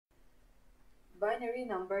binary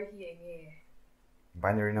number hi enge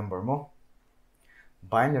binary number mo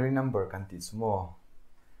binary number kan ti mo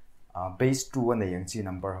base 2 na yang chi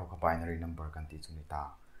number ho ka binary number kan ti chu ni ta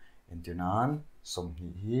intunan som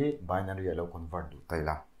hi binary alo convert du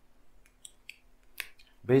taila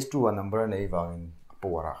base 2 a number nei wangin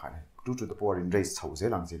power khan 2 to the power in raise chau ze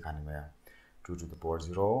lang je khan me 2 to the power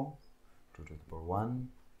 0 2 to the power 1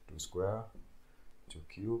 2 square 2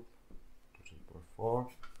 cube 2 to the power 4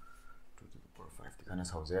 2 to the power 5 ti kana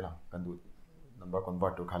chau ze lang kan du number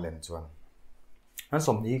convert to khalen chuan an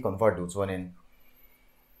som hi convert du chuan in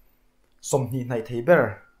som hi nai theiber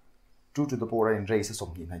 2 to the power in raise som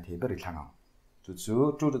hi nai theiber I thanga chu 2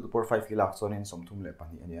 to the power 5 ki lak chuan in som thum le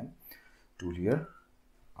pani anian 2 here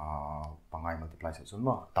pangai multiply sa chun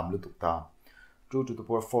ma tamlu tukta 2 to the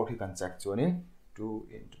power 4 ki kan check chuan in 2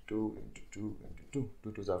 into 2 into 2 into 2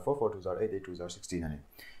 2 to 4 4 to 8 8 to 16 ani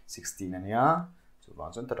 16 ania so ba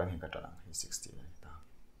chon tarang hi ka tarang 16 ani ta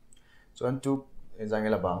chuan 2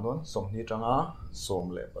 enjangela bang don som ni tanga som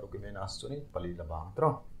le paru ki menas chuni pali la bang tro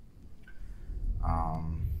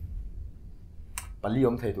pali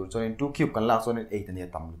om thei tur chuan in 2 cube kan la chuan in 8 ania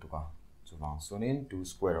tamlu tuka chu bang chuan in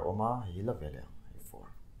 2 square oma hi la vele 4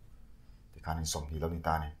 ti khanin som ni lo ni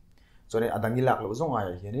ta ni chuan in adangi lak lo zong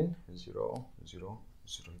ai hianin 0 0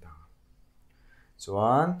 0 ta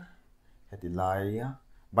chuan heti lai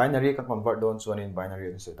binary ka convert don chuan in binary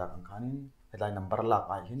ni se ta kan khanin headline number lak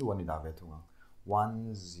ai hin 1 ni da ve thunga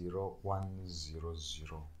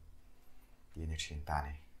 10100 ti ni thin ta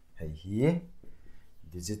ni hei hi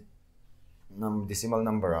digit decimal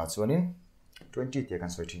number a chuan in 20 ti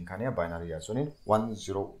kan soi thin khania binary a chuan in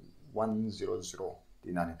 10100 ti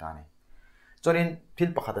na ni ta ni chuan in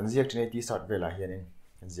thil pakhat an ziak thine ti start vela hianin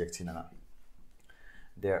kan ziak thinana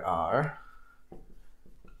there are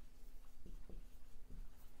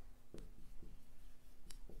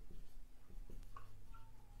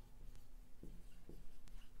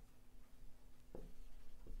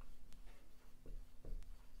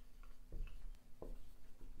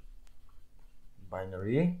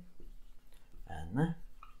binary and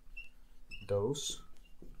those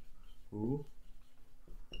who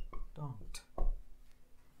don't.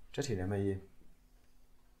 Chắc thì là gì?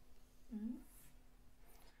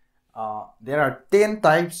 There are 10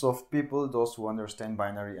 types of people, those who understand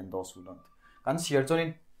binary and those who don't. Kan share cho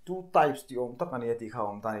nên 2 types ti om tak ani ti kha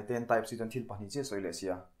om ta ni 10 types ti don thil pani che soi le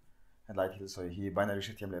sia. Headline thil soi hi binary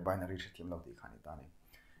she thiam le binary she thiam lo ti khani ta ni.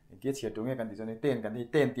 Ti share tu nge kan ti cho nên 10 kan ti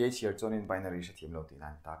 10 ti share cho nên binary she thiam lo ti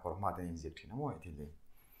nan ta kor ma te inject thina mo thi le.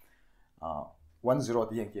 10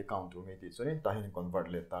 ti yang ki count tu nge ti cho nên ta hin convert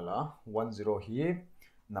le ta la 10 hi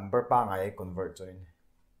number pa ngai convert cho nên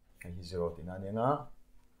hi 0 ti na ni nga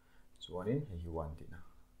chuan in hi 1 ti na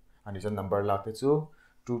ani jon number la te chu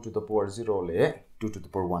 2 to the power 0 le 2 to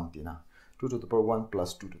the power 1 ti na 2 to the power 1 plus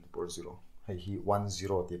 2 to the power 0 hi 10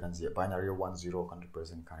 ti kan je binary 10 kan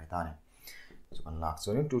represent khai ta ni so kan lak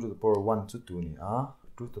chuan in 2 to the power 1 chu 2 ni 2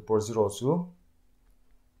 to the power 0 chu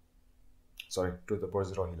sorry 2 to the power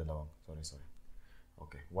 0 hi la law sorry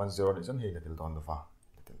okay 10 ni jon hi la til don da fa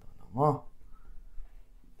til don ma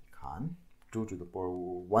kan 2 to the power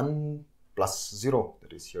 1 plus 0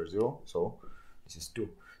 that is here 0 so this is 2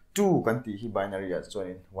 2 kan ti hi binary as so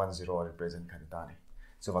in 10 represent kan ta ni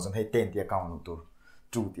so wasn't hey 10 ti account to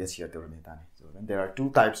 2 ti here to ni ta ni so then there are 2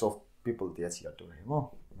 types of people ti here to mo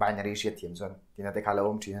binary she thiam son tina te khala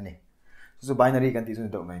om thina ni so binary kan ti so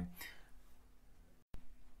do mai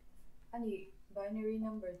ani binary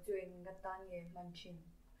number chu in gatan nge manchin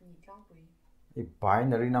ani tlang pui a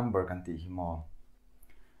binary number kan ti hi mo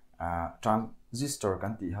transistor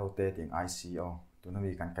kan ti haute ting ICO tu na mi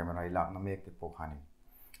kan camera lak na mek te po khani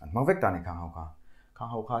an mang vek ta ni khang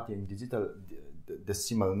hau kha ting digital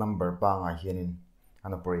decimal number pa nga hianin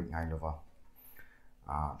an operate ngai lova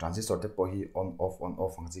transistor te po hi on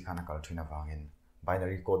off ang chi khana kal thina wangin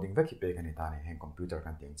binary coding vek hi pe kan ta ni heng computer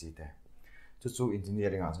kan ting chi te chu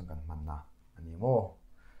engineering a chang kan man na ani mo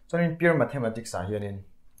chuanin pure mathematics a hianin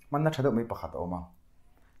man na thado mai pakhat oma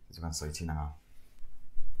chu kan soi china nga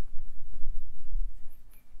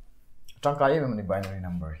Trangkai memang binary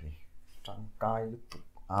number hi. Trangkai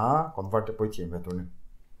convert poi thiam ve tu ni.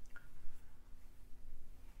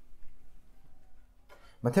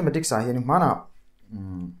 Mathematics a hian mana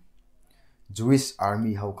Jewish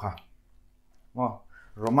army ho kha.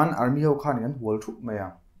 Roman army ho kha ni an wol thup mai a.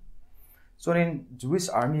 Chonin Jewish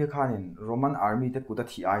army kha ni Roman army te kuta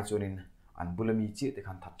thi ai chonin an bulami chi te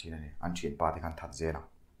khan that thina ni an thien pa te khan that je na.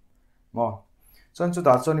 Chon chu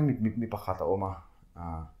da chonin mi pakha ta oma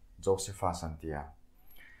Josephus Santia.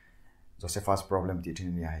 Josephus problem ti thin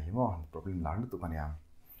ni ai mo problem lang tu kan ya.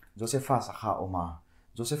 Josephus kha oma.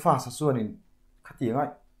 Josephus suanin khát tiếng ấy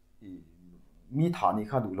mi thả ni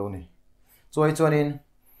khá đủ lâu này cho nên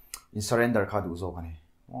in surrender khá đủ rồi này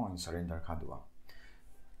in surrender khá đủ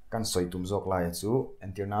kan soi tum zok lai chu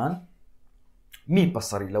antirnan mi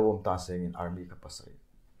pasari lo ta se in army ka pasari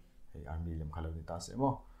hey army lem khalo ni ta se mo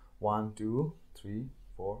 1 2 3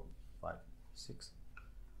 4 5 6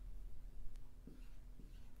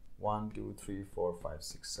 1 2 3 4 5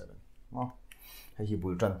 6 7 mo hey hi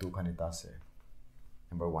bul tran tu khani ta se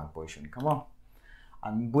number 1 position come on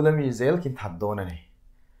an bulami zel kin that don ani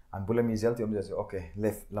an bulami zel ti om ja okay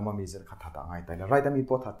left lama mi zel kha thata ngai ta right ami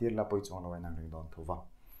po thatir la poi chong lo nang ring don thuwa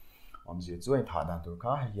om ji chu ai thada tur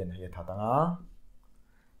kha hian he thata nga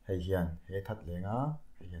hian he that lenga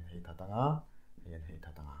hian he thata nga hian he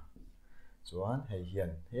thata nga chuan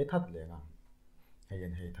hian he that lenga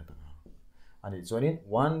hian he thata nga ani chuanin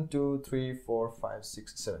 1 2 3 4 5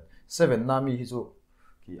 6 7 7 nami hi chu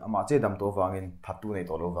ki ama che dam to wangin thatu nei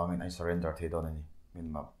to lo wangin ai surrender the don ani min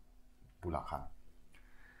ma pula khan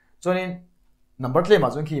chuanin number claim ma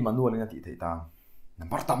chuan khi manual nga ti thei ta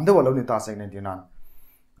number tam de walo ni ta seng nen tinan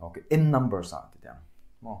okay in numbers are tiam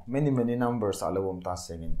mo many numbers are lo ta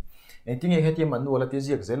seng in anything he ti manual ti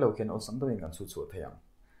ziak zelo ken on sam do in kan chu chu theyang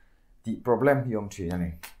ti problem hi om thi ani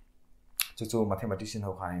chu mathematician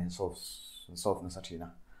ho khan solve na sa thina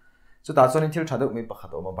chu ta chuan thil thadu mi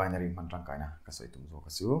pakhat o binary man tang kaina ka soi tum zo ka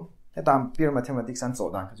chu he tam pure mathematics an cho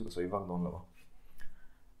dan ka chu soi wang don lo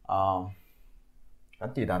kan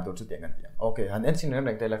ti dan to chu tiang kan tiang okay an engineer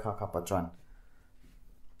reng tela kha patran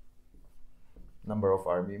number of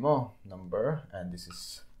army mo number and this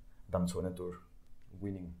is dam chona tur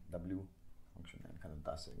winning w function and kan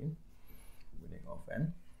ta segin winning of n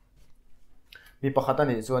mi pakhat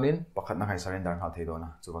ani chuanin pakhat na khai surrender ha thei dona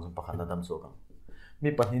chu kan pakhat na dam so ka mi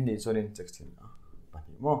pahnin ni chuanin check a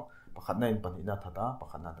pahni mo pakhat na in pahni na thata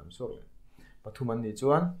pakhat na dam so le pathuman ni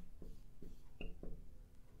chuan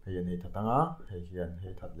hian he thatanga hian he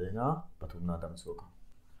that lenga pathum na dam so ka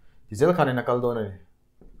tizel khan na kal don ani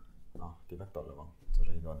ti vak to lo chu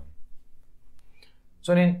rei don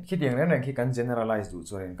chuanin khi tiang reng khi kan generalize du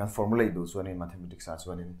chuanin kan formulate du chuanin mathematics a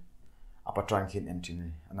chuanin apatran khin entry ni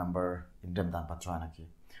a number in rem dan patran ki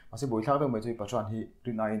mase boi thak do mai chui patran hi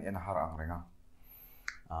rin en har ang renga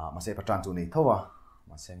mase patran chu nei thowa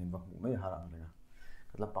mase ngin bak mai har ang renga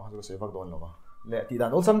katla pa chu se vak don lo le ti dan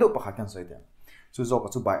ol sam do pakhat kan soi te chu zo ka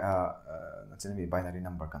chu bai chen mi binary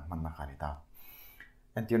number kan man na khani ta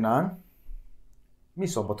antinan mi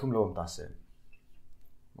som pathum lom ta se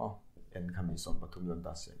mo en khami som pathum lom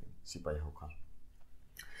ta se si pai ho kha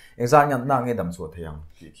exam yan na nge dam chu theyang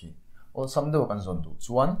ti khi ol sam do kan zon du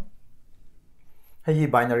chuan hi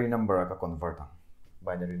binary number ka convert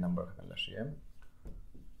binary number ka la shim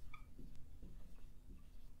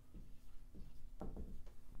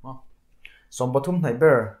mo som pathum nai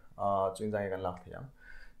ber chung jang kan lak theyang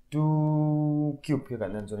 2 cube ka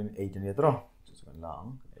kan zonin 8 ni tro chu kan lang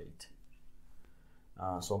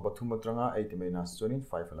 8 som pathum atranga 8 minus zonin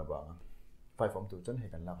 5 ala ba 5 om tu chon he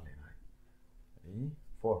kan lak le ngai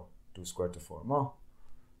 4 2 square to 4 mo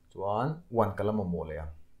chuan 1 kalam mo le ya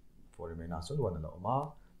 4 minus 1 ala ma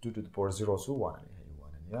 2 to the power 0 su 1 ani he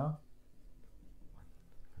 1 ani ya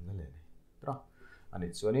kan le ni tra ani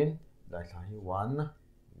chuanin dai thla hi 1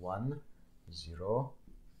 1 0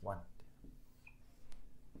 1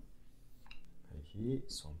 hi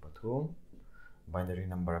som pathum binary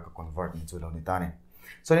number ka convert ni chu lo ni ta ni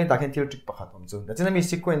so ni ta khen thil trick pakhat om chu da chena mi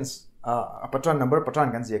sequence a patran number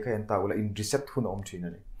patran kan je kha en ta ula in reset hun om thina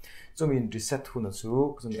ni so mi in reset hun chu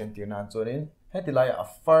chung antina chorin he tilai a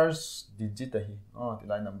first digit hi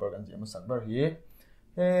tilai number kan je ma sakbar hi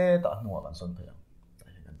he ta nuwa kan son phaya ta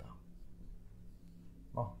hi kan ta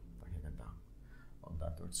ta hi kan ta om ta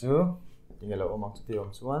tu chu tingelo om ang ti om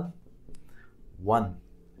chuan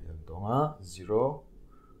 1 donga 0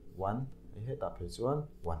 1 he ta phe chuan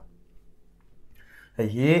 1 he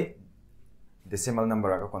hi decimal number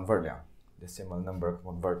ka convert ya decimal number ka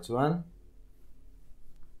convert chuan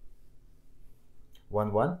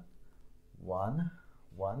 1 1 1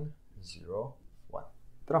 1 0 1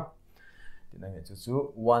 tra tinang chu chu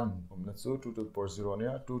 1 omna chu 2 to the power 0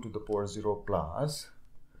 nia 2 to the power 0 plus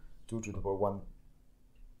 2 to the power 1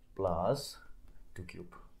 plus 2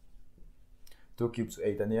 cube 2 cubes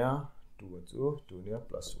 8 ania 2 chu 2 nia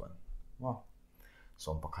plus 1 mo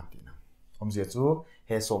som pakhat tina om je chu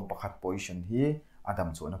he som pakhat position hi adam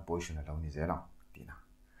chu na position alo ni zela tina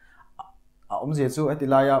om je chu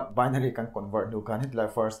atilaya binary kan convert nu kan hitlai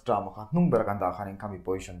first term kha number kan da khanin kami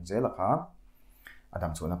position zela kha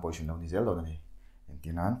adam chu na position lo ni zel do ni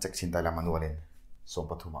tinan check sin ta la manualen som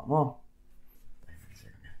pathuma mo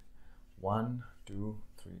 1 2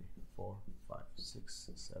 3 4 5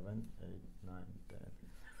 6 7 8 9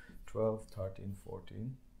 10 12 13 14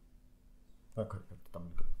 okay tầm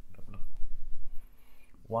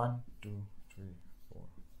 1 2 3 4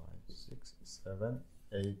 5 6 7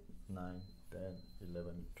 8 9 10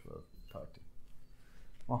 11 12 13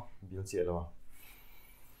 oh biểu chia rồi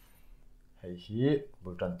hay hi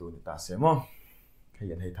bữa trần tu ta xem không hay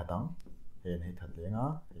hiện hay thật đắng hay hiện hay thật liền á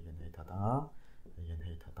hay hiện hay thật đắng á hay hiện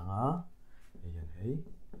hay thật đắng á hay hiện hay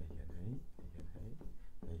hay hiện hay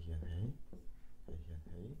hay hiện hay hay hiện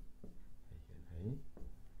hay hay hiện hay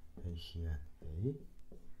hay hiện hay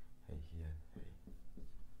hay hiện hay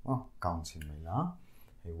oh count xin mày lá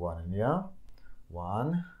hay one anh nhá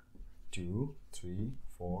 1 2 3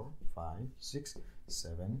 4 5 6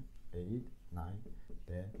 7 8 9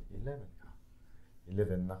 10 11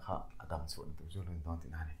 11 na kha adam chon tu zo lun don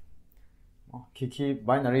tin ani oh ki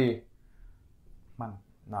binary man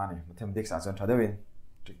na ni mathematics a chon thadewin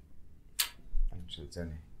anh chữ chân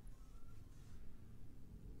này